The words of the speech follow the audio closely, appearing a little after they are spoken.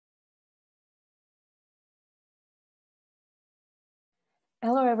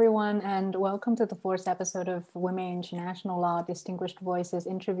Hello, everyone, and welcome to the fourth episode of Women in International Law Distinguished Voices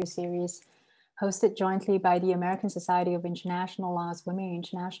interview series, hosted jointly by the American Society of International Law's Women in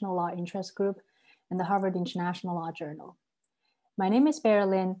International Law Interest Group and the Harvard International Law Journal. My name is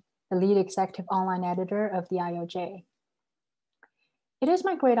Berilyn, the lead executive online editor of the IOJ. It is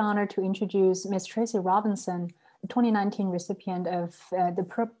my great honor to introduce Ms. Tracy Robinson, the 2019 recipient of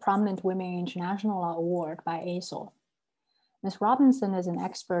the Prominent Women in International Law Award by ASIL. Ms. Robinson is an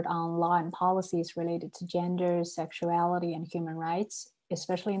expert on law and policies related to gender, sexuality, and human rights,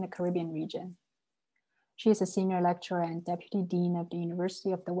 especially in the Caribbean region. She is a senior lecturer and deputy dean of the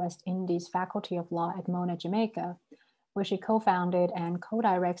University of the West Indies Faculty of Law at Mona, Jamaica, where she co-founded and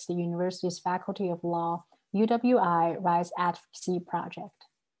co-directs the university's Faculty of Law UWI Rights Advocacy project.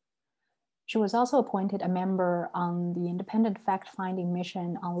 She was also appointed a member on the independent fact-finding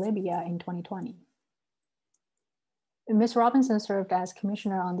mission on Libya in 2020. Ms. Robinson served as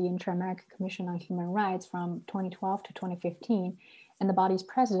commissioner on the Inter-American Commission on Human Rights from 2012 to 2015, and the body's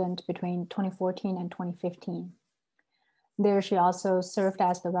president between 2014 and 2015. There, she also served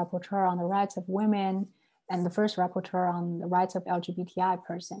as the rapporteur on the rights of women and the first rapporteur on the rights of LGBTI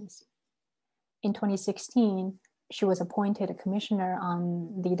persons. In 2016, she was appointed a commissioner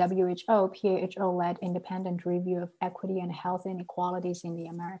on the WHO PAHO-led independent review of equity and health inequalities in the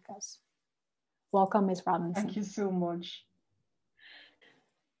Americas. Welcome, Ms. Robinson. Thank you so much.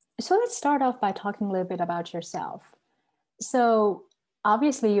 So let's start off by talking a little bit about yourself. So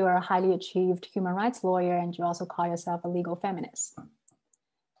obviously you are a highly achieved human rights lawyer and you also call yourself a legal feminist.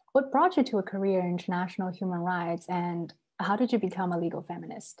 What brought you to a career in international human rights and how did you become a legal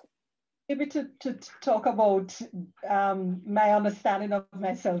feminist? Maybe to talk about my understanding of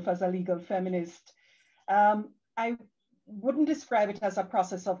myself as a legal feminist, I wouldn't describe it as a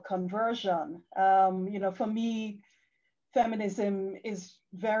process of conversion. For me, feminism is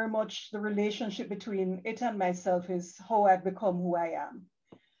very much the relationship between it and myself is how I've become who I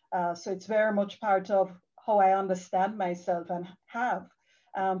am. So it's very much part of how I understand myself and have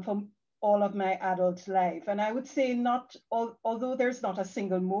from all of my adult life. And I would say although there's not a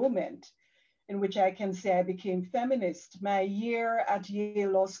single moment in which I can say I became feminist, my year at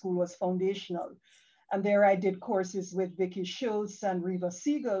Yale Law School was foundational. And there I did courses with Vicky Schultz and Reva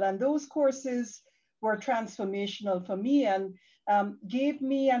Siegel. And those courses were transformational for me and gave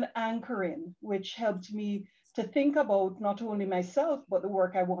me an anchoring, which helped me to think about not only myself, but the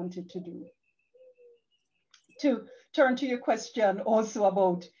work I wanted to do. To turn to your question also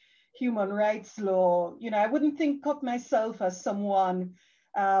about human rights law, I wouldn't think of myself as someone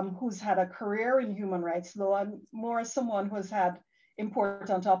who's had a career in human rights law and more as someone who's had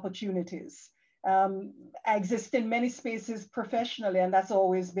important opportunities. I exist in many spaces professionally, and that's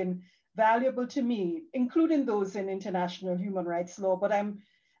always been valuable to me, including those in international human rights law. But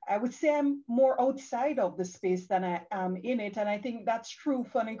I would say I'm more outside of the space than I am in it. And I think that's true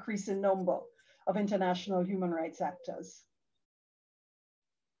for an increasing number of international human rights actors.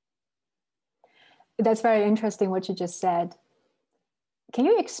 That's very interesting what you just said. Can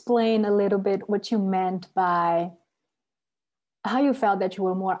you explain a little bit what you meant by how you felt that you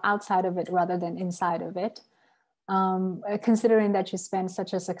were more outside of it rather than inside of it, considering that you spent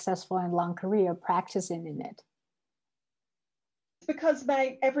such a successful and long career practicing in it? It's because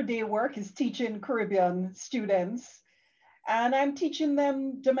my everyday work is teaching Caribbean students, and I'm teaching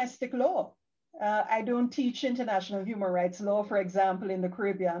them domestic law. I don't teach international human rights law, for example, in the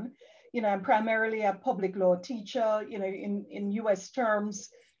Caribbean. I'm primarily a public law teacher, in US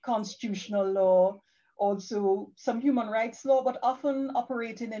terms, constitutional law, also some human rights law, but often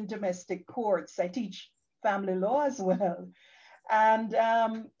operating in domestic courts. I teach family law as well. And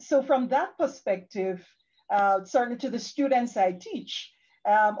so from that perspective, certainly to the students I teach,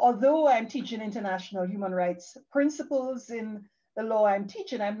 although I'm teaching international human rights principles in the law I'm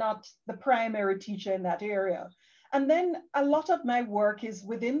teaching, I'm not the primary teacher in that area. And then a lot of my work is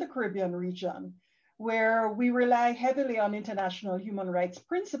within the Caribbean region, where we rely heavily on international human rights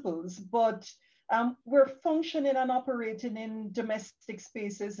principles, but we're functioning and operating in domestic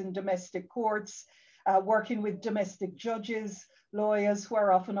spaces, in domestic courts, working with domestic judges, lawyers who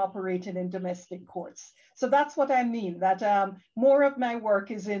are often operating in domestic courts. So that's what I mean, that more of my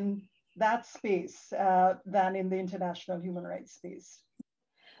work is in that space than in the international human rights space.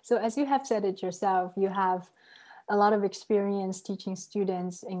 So as you have said it yourself, you have a lot of experience teaching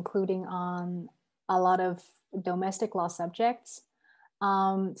students, including on a lot of domestic law subjects.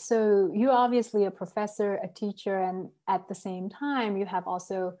 So you're obviously a professor, a teacher, and at the same time, you have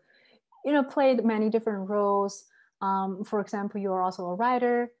also, played many different roles. For example, you're also a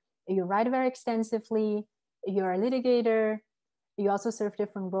writer. You write very extensively. You're a litigator. You also serve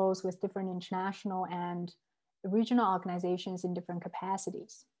different roles with different international and regional organizations in different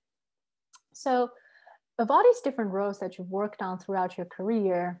capacities. So of all these different roles that you've worked on throughout your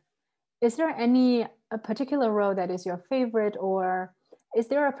career, is there a particular role that is your favorite, or is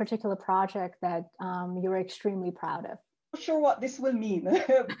there a particular project that you're extremely proud of? I'm not sure what this will mean,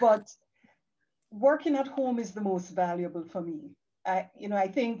 but working at home is the most valuable for me. I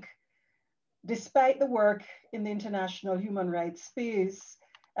think despite the work in the international human rights space,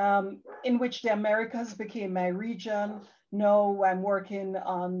 in which the Americas became my region, now I'm working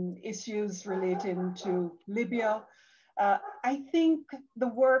on issues relating to Libya. I think the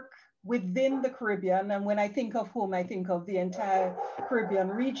work within the Caribbean, and when I think of home, I think of the entire Caribbean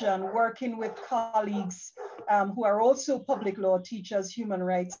region, working with colleagues who are also public law teachers, human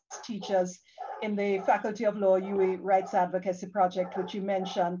rights teachers in the Faculty of Law UA Rights Advocacy Project, which you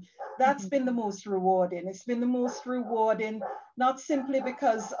mentioned, that's been the most rewarding. It's been the most rewarding, not simply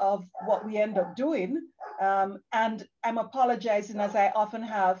because of what we end up doing, and I'm apologizing, as I often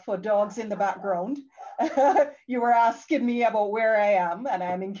have, for dogs in the background. You were asking me about where I am, and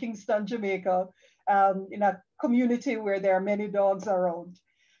I'm in Kingston, Jamaica, in a community where there are many dogs around.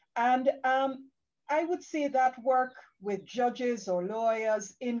 And I would say that work with judges or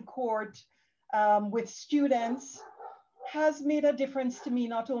lawyers in court, with students, has made a difference to me,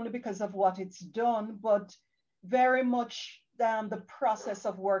 not only because of what it's done, but very much the process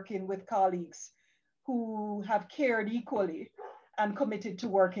of working with colleagues who have cared equally and committed to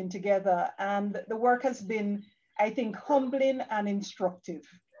working together. And the work has been, I think, humbling and instructive.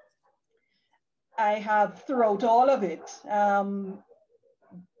 I have, throughout all of it,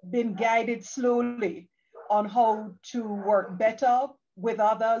 been guided slowly on how to work better with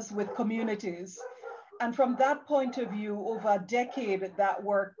others, with communities. And from that point of view, over a decade, that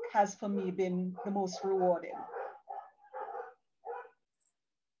work has for me been the most rewarding.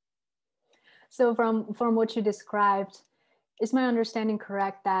 So from what you described, is my understanding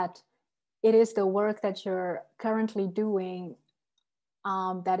correct that it is the work that you're currently doing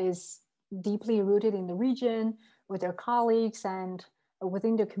that is deeply rooted in the region with your colleagues and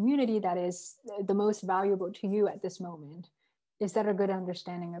within the community that is the most valuable to you at this moment? Is that a good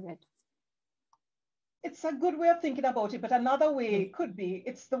understanding of it? It's a good way of thinking about it, but another way could be,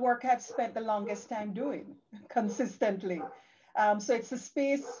 it's the work I've spent the longest time doing consistently. So it's a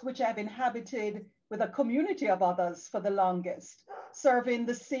space which I've inhabited with a community of others for the longest, serving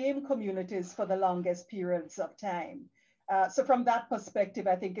the same communities for the longest periods of time. So from that perspective,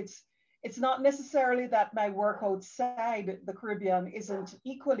 I think it's not necessarily that my work outside the Caribbean isn't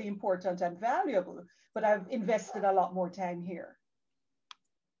equally important and valuable, but I've invested a lot more time here.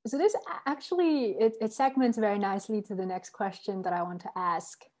 So this actually, it segments very nicely to the next question that I want to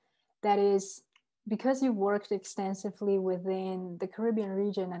ask. That is, because you've worked extensively within the Caribbean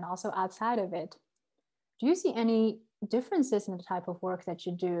region and also outside of it, do you see any differences in the type of work that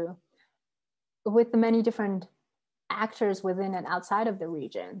you do with the many different actors within and outside of the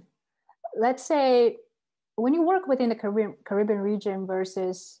region? Let's say when you work within the Caribbean region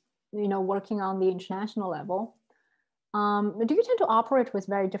versus, working on the international level, do you tend to operate with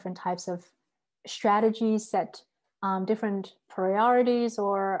very different types of strategies, set different priorities,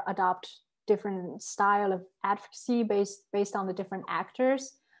 or adopt different style of advocacy based on the different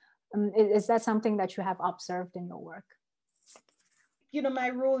actors? Is that something that you have observed in your work? My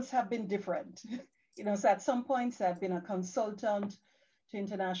roles have been different. So at some points I've been a consultant to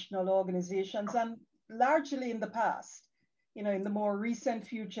international organizations, and largely in the past, in the more recent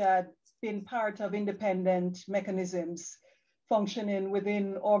future, I've been part of independent mechanisms functioning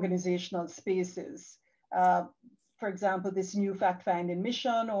within organizational spaces. For example, this new fact-finding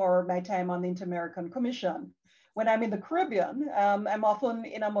mission, or my time on the Inter-American Commission. When I'm in the Caribbean, I'm often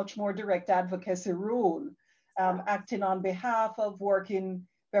in a much more direct advocacy role, acting on behalf of, working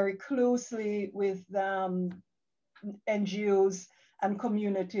very closely with NGOs and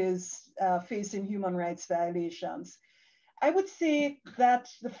communities facing human rights violations. I would say that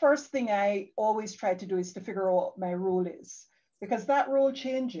the first thing I always try to do is to figure out what my role is, because that role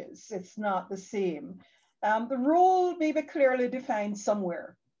changes. It's not the same. The role may be clearly defined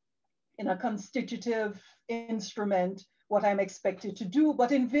somewhere in a constitutive instrument, what I'm expected to do,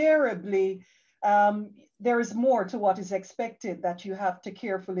 but invariably, there is more to what is expected that you have to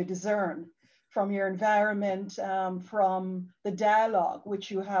carefully discern from your environment, from the dialogue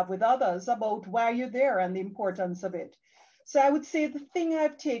which you have with others about why you're there and the importance of it. So I would say the thing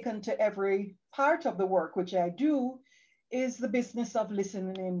I've taken to every part of the work which I do is the business of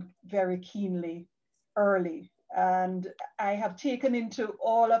listening very keenly early. And I have taken into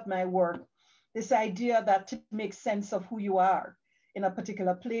all of my work this idea that to make sense of who you are, in a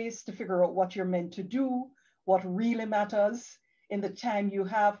particular place to figure out what you're meant to do, what really matters in the time you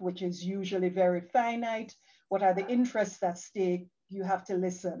have, which is usually very finite. What are the interests at stake? You have to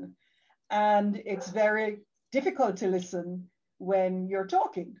listen. And it's very difficult to listen when you're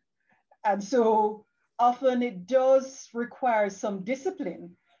talking. And so often it does require some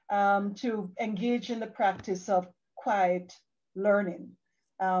discipline to engage in the practice of quiet learning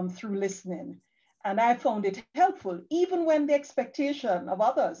through listening. And I found it helpful, even when the expectation of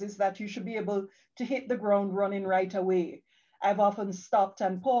others is that you should be able to hit the ground running right away. I've often stopped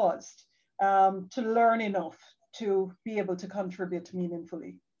and paused to learn enough to be able to contribute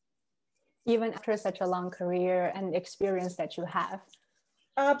meaningfully. Even after such a long career and experience that you have.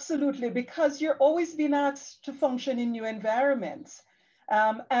 Absolutely, because you're always being asked to function in new environments.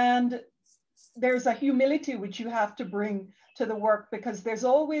 And there's a humility which you have to bring to the work, because there's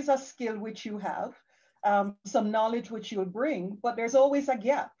always a skill which you have, some knowledge which you'll bring, but there's always a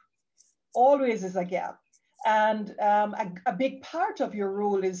gap. Always is a gap. And a big part of your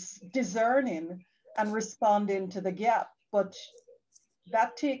role is discerning and responding to the gap. But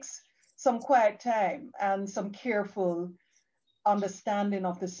that takes some quiet time and some careful understanding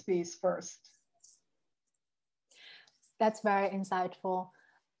of the space first. That's very insightful.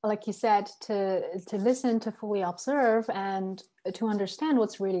 Like you said, to listen, to fully observe, and to understand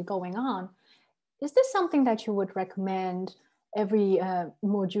what's really going on. Is this something that you would recommend every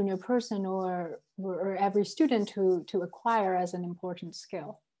more junior person or every student to acquire as an important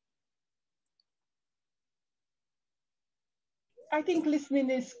skill? I think listening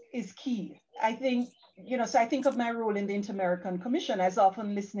is key. I think, so I think of my role in the Inter-American Commission as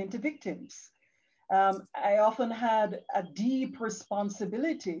often listening to victims. I often had a deep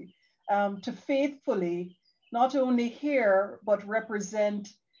responsibility to faithfully not only hear, but represent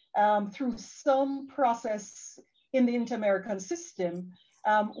through some process in the Inter-American system,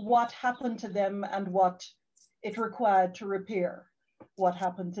 what happened to them and what it required to repair what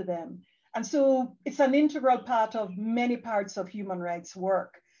happened to them. And so it's an integral part of many parts of human rights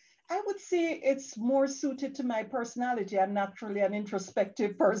work. I would say it's more suited to my personality. I'm naturally an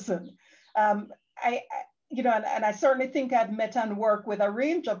introspective person. And I certainly think I've met and worked with a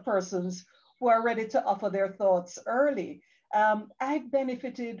range of persons who are ready to offer their thoughts early. I've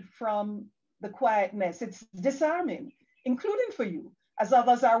benefited from the quietness. It's disarming, including for you, as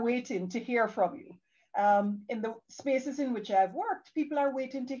others are waiting to hear from you. In the spaces in which I've worked, people are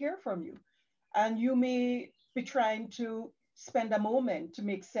waiting to hear from you. And you may be trying to spend a moment to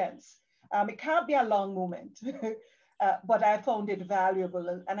make sense. It can't be a long moment, but I found it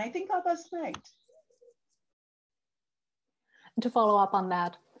valuable, and I think others might. To follow up on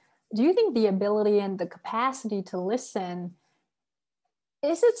that, do you think the ability and the capacity to listen,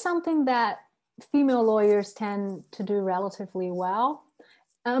 is it something that female lawyers tend to do relatively well?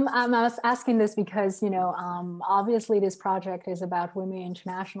 I'm asking this because, obviously this project is about women in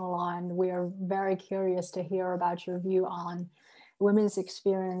international law, and we are very curious to hear about your view on women's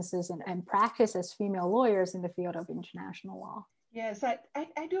experiences and practice as female lawyers in the field of international law. Yes, I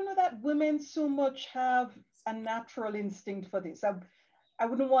don't know that women so much have a natural instinct for this. I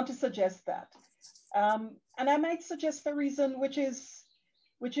wouldn't want to suggest that. And I might suggest a reason which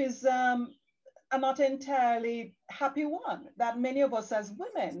is a not entirely happy one, that many of us as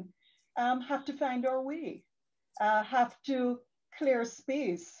women have to find our way, have to clear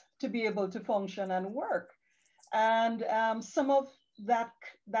space to be able to function and work. And some of that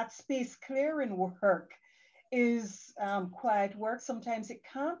space clearing work is quiet work. Sometimes it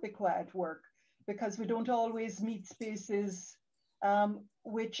can't be quiet work because we don't always meet spaces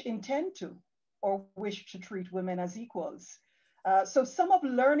which intend to or wish to treat women as equals. So some of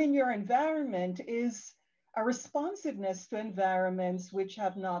learning your environment is a responsiveness to environments which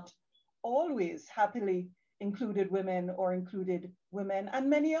have not always happily included women or included women and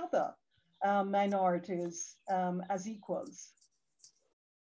many other minorities as equals.